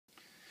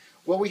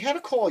Well, we had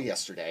a call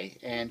yesterday,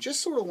 and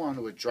just sort of wanted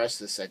to address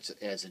this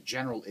as a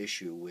general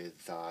issue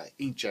with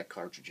inkjet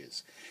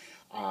cartridges.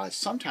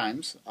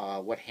 Sometimes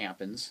what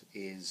happens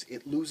is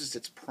it loses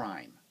its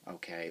prime,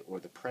 okay, or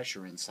the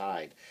pressure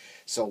inside.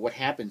 So what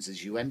happens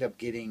is you end up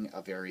getting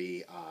a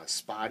very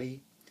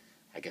spotty,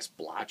 I guess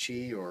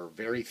blotchy, or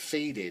very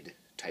faded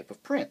type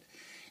of print.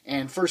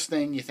 And first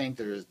thing you think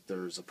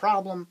there's a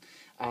problem.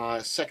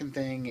 Second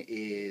thing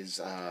is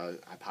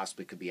I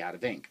possibly could be out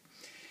of ink.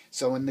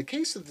 So in the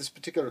case of this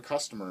particular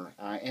customer,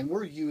 and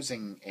we're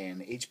using an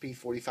HP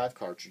 45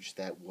 cartridge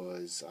that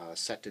was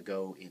set to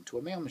go into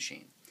a mail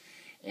machine.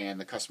 And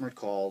the customer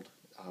called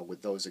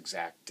with those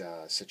exact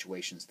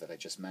situations that I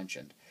just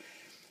mentioned.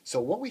 So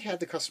what we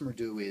had the customer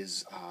do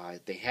is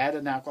they had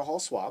an alcohol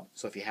swab.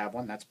 So if you have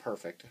one, that's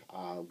perfect.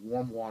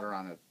 Warm water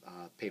on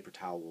a paper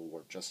towel will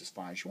work just as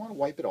fine. You want to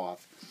wipe it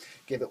off,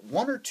 give it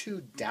one or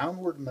two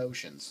downward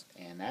motions,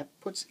 and that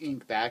puts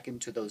ink back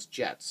into those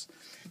jets.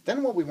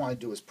 Then what we want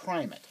to do is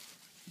prime it.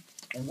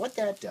 And what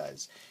that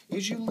does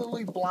is you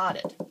literally blot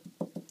it.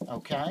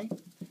 Okay?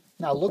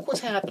 Now look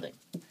what's happening.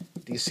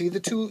 Do you see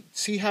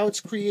see how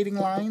it's creating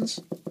lines?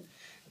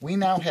 We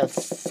now have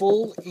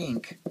full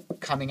ink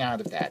coming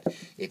out of that.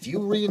 If you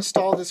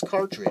reinstall this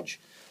cartridge,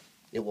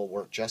 it will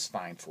work just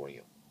fine for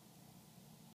you.